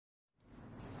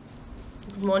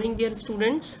Good morning, dear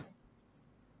students.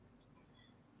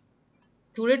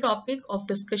 Today's topic of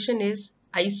discussion is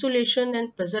isolation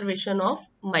and preservation of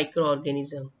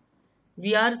microorganism.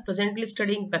 We are presently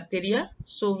studying bacteria,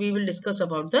 so we will discuss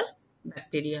about the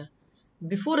bacteria.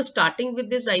 Before starting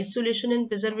with this isolation and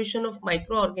preservation of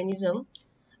microorganism,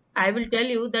 I will tell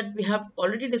you that we have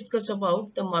already discussed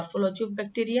about the morphology of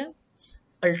bacteria,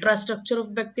 ultrastructure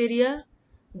of bacteria.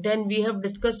 Then we have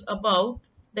discussed about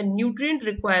the nutrient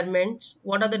requirements.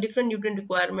 What are the different nutrient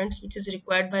requirements which is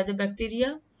required by the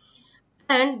bacteria?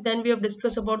 And then we have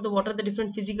discussed about what are the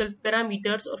different physical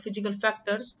parameters or physical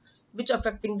factors which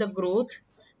affecting the growth.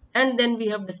 And then we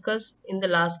have discussed in the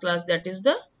last class, that is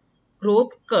the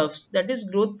growth curves, that is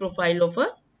growth profile of a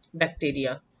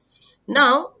bacteria.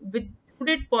 Now with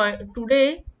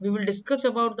today we will discuss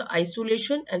about the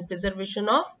isolation and preservation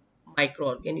of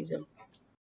microorganism.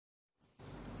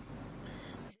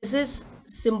 This is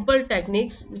simple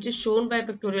techniques which is shown by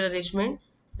pictorial arrangement,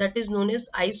 that is known as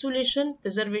isolation,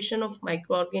 preservation of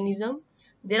microorganism.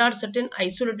 There are certain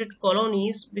isolated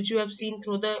colonies which you have seen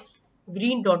through the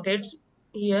green dotted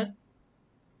here.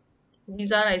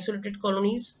 These are isolated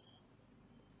colonies.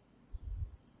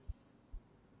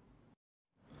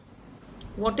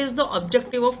 What is the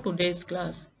objective of today's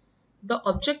class? The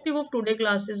objective of today's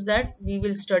class is that we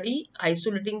will study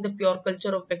isolating the pure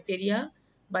culture of bacteria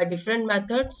by different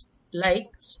methods like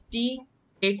stick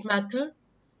plate method,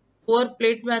 pour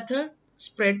plate method,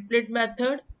 spread plate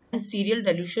method, and serial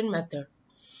dilution method.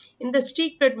 In the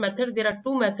stick plate method, there are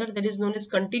two methods, that is known as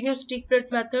continuous stick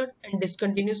plate method and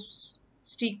discontinuous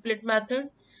stick plate method.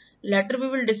 Later we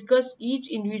will discuss each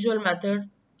individual method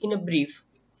in a brief.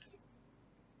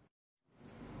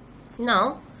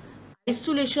 Now,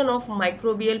 isolation of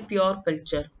microbial pure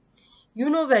culture. You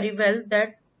know very well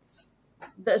that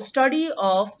the study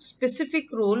of specific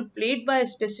role played by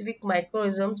specific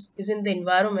microorganisms is in the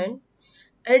environment,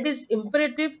 and it is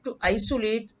imperative to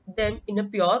isolate them in a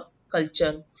pure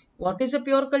culture. What is a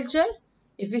pure culture?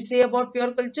 If we say about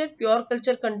pure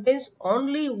culture contains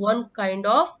only one kind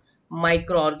of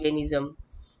microorganism.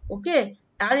 Okay,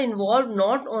 and involved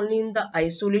not only in the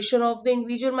isolation of the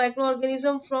individual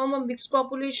microorganism from a mixed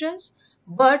populations,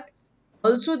 but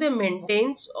also the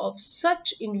maintenance of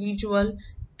such individual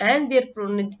and their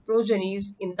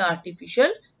progenies in the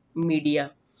artificial media.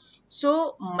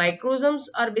 So microorganisms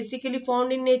are basically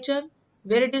found in nature.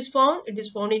 Where it is found? It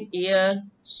is found in air,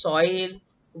 soil,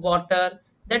 water.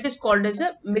 That is called as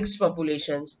a mixed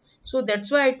populations. So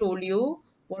that's why I told you,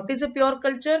 what is a pure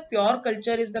culture? Pure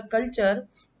culture is the culture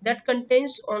that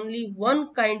contains only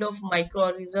one kind of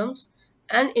microorganisms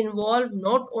and involved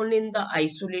not only in the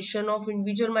isolation of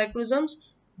individual microorganisms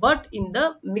but in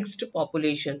the mixed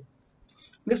population.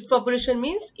 Mixed population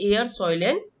means air, soil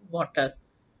and water.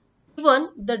 Even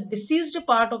the deceased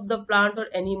part of the plant or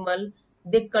animal,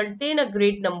 they contain a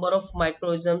great number of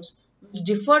microorganisms which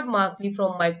differed markedly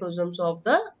from microorganisms of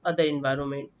the other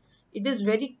environment. It is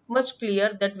very much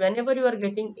clear that whenever you are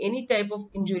getting any type of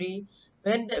injury,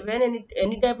 when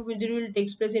any type of injury will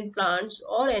takes place in plants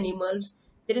or animals,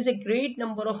 there is a great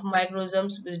number of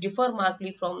microorganisms which differ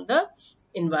markedly from the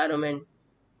environment.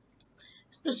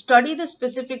 To study the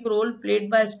specific role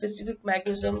played by a specific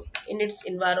microorganism in its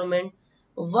environment,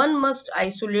 one must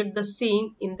isolate the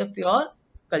same in the pure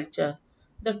culture.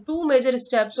 The two major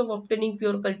steps of obtaining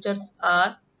pure cultures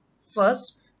are: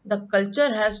 first, the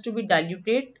culture has to be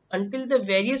diluted until the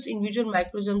various individual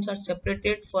microorganisms are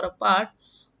separated for apart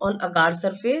on agar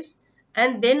surface,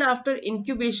 and then after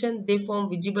incubation they form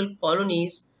visible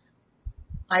colonies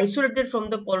isolated from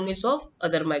the colonies of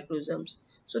other microorganisms.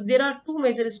 So there are two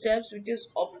major steps which is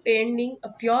obtaining a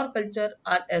pure culture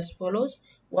are as follows.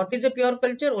 What is a pure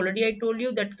culture? Already I told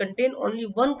you that contain only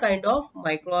one kind of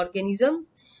microorganism.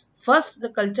 First, the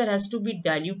culture has to be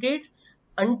diluted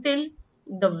until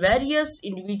the various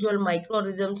individual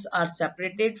microorganisms are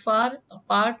separated far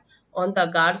apart on the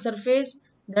agar surface,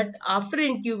 that after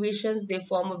incubations they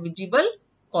form a visible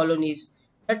colonies.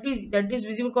 That is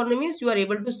visible colony means you are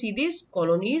able to see these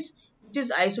colonies which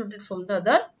is isolated from the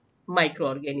other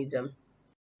microorganism.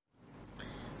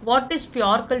 What is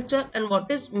pure culture and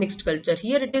what is mixed culture?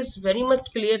 Here it is very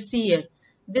much clear. See here,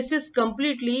 this is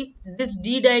completely this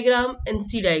D diagram and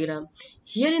C diagram.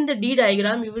 Here in the D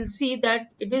diagram you will see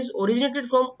that it is originated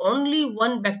from only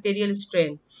one bacterial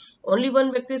strain. Only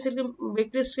one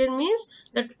bacterial strain means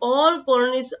that all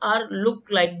colonies are look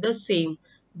like the same.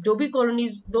 जो भी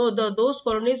colonies, those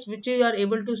colonies which you are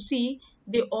able to see,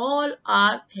 they all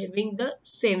are having the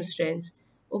same strains.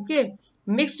 Okay,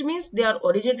 mixed means they are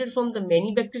originated from the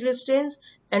many bacterial strains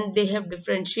and they have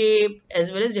different shape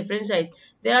as well as different size.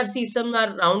 There are, see, some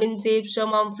are round in shape,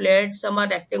 some are flat, some are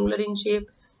rectangular in shape.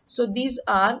 So these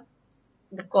are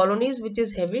the colonies which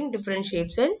is having different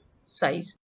shapes and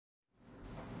size.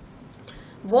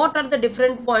 What are the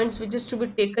different points which is to be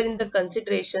taken in the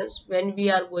considerations when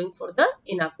we are going for the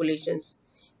inoculations?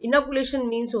 Inoculation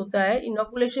means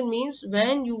inoculation means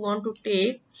when you want to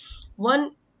take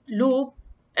one loop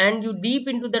and you deep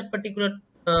into that particular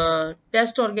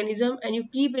test organism and you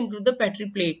keep into the petri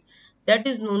plate. That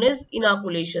is known as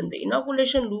inoculation. The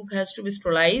inoculation loop has to be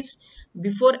sterilized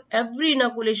before every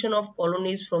inoculation of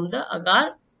colonies from the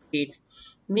agar plate.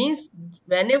 Means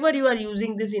whenever you are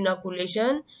using this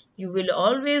inoculation, you will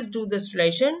always do the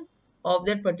sterilization of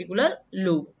that particular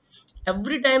loop.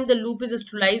 Every time the loop is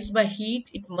sterilized by heat,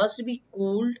 it must be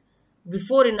cooled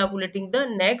before inoculating the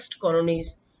next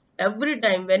colonies. Every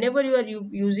time, whenever you are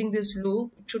using this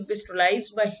loop, it should be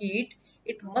sterilized by heat.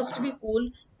 It must be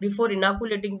cooled before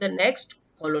inoculating the next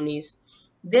colonies.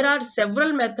 There are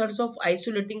several methods of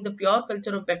isolating the pure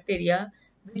culture of bacteria,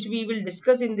 which we will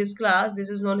discuss in this class. This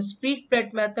is known as streak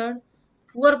plate method,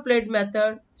 pour plate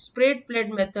method, sprayed plate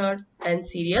method, and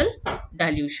serial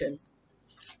dilution.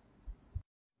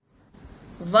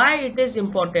 Why it is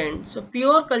important? So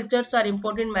pure cultures are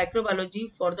important in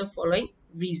microbiology for the following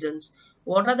reasons.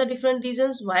 What are the different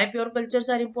reasons why pure cultures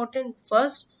are important?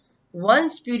 First,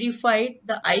 once purified,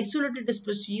 the isolated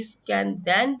species can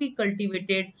then be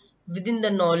cultivated within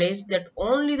the knowledge that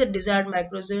only the desired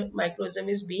microorganism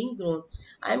is being grown.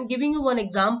 I am giving you one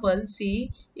example.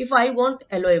 See, if I want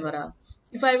aloe vera,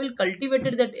 if I will cultivate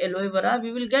that aloe vera,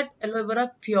 we will get aloe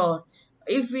vera pure.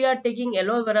 If we are taking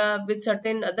aloe vera with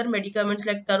certain other medicaments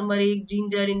like turmeric,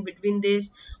 ginger in between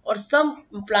this, or some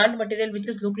plant material which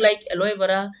is look like aloe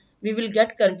vera, we will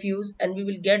get confused and we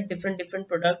will get different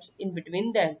products in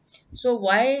between them. So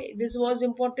why this was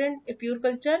important? A pure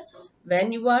culture,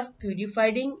 when you are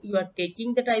purifying, you are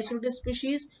taking that isolated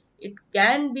species, it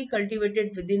can be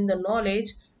cultivated within the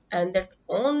knowledge and that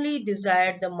only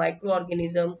desired the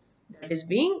microorganism that is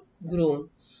being grown.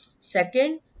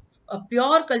 Second, a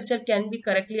pure culture can be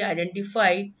correctly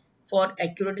identified for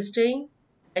accurate studying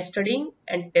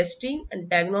and testing and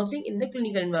diagnosing in the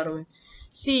clinical environment.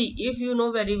 See, if you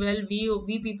know very well,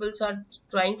 we people are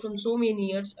trying from so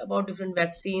many years about different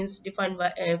vaccines defined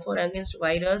for against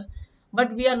virus,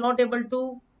 but we are not able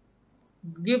to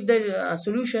give the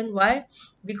solution. Why?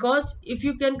 Because if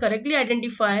you can correctly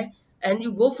identify and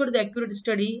you go for the accurate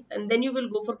study and then you will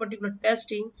go for particular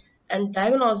testing and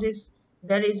diagnosis,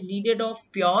 that is needed of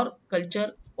pure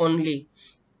culture only.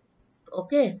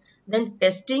 Okay, then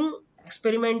testing,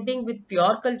 experimenting with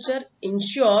pure culture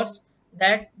ensures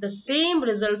that the same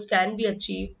results can be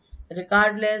achieved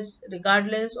regardless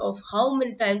of how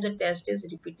many times the test is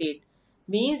repeated.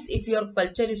 Means if your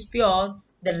culture is pure,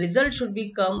 the result should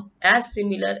become as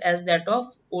similar as that of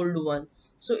old one.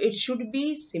 So it should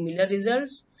be similar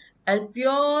results, and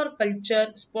pure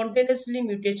culture spontaneously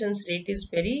mutations rate is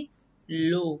very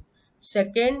low.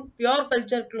 Second, pure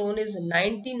culture clone is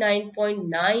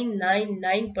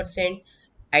 99.999%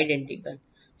 identical.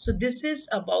 So this is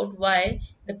about why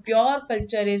the pure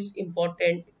culture is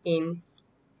important in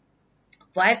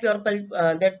important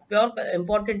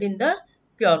in the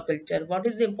pure culture. What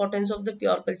is the importance of the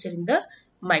pure culture in the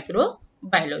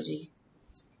microbiology?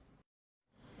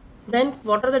 Then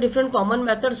what are the different common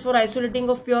methods for isolating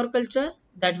of pure culture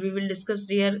that we will discuss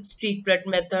here? Streak plate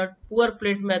method, pour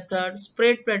plate method,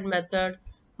 sprayed plate method,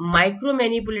 micro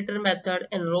manipulator method,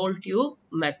 and roll tube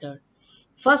method.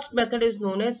 First method is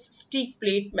known as stick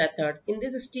plate method. In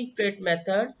this stick plate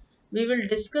method, we will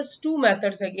discuss two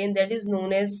methods again, that is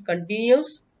known as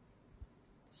continuous,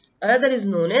 another is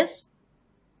known as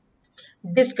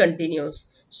discontinuous.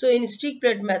 So in stick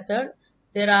plate method,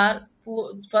 there are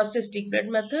first is stick plate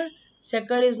method,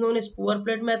 second is known as pour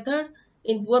plate method.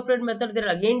 In pour plate method, there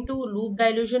are again two, loop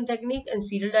dilution technique and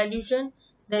serial dilution,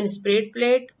 then sprayed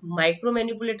plate, micro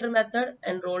manipulator method,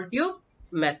 and roll tube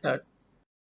method.